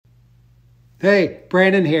Hey,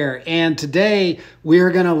 Brandon here, and today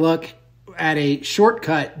we're going to look at a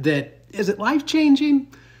shortcut that, is it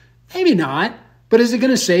life-changing? Maybe not, but is it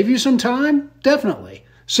going to save you some time? Definitely.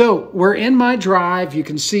 So we're in my drive. You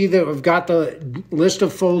can see that we've got the list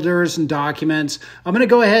of folders and documents. I'm going to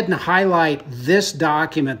go ahead and highlight this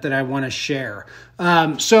document that I want to share.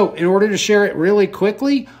 So in order to share it really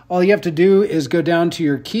quickly, all you have to do is go down to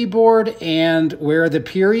your keyboard, and where the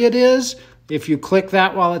period is, if you click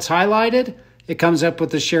that while it's highlighted, it comes up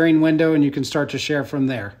with the sharing window and you can start to share from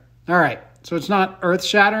there. All right, so it's not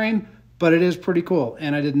earth-shattering, but it is pretty cool.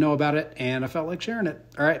 And I didn't know about it and I felt like sharing it.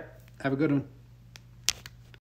 All right, have a good one.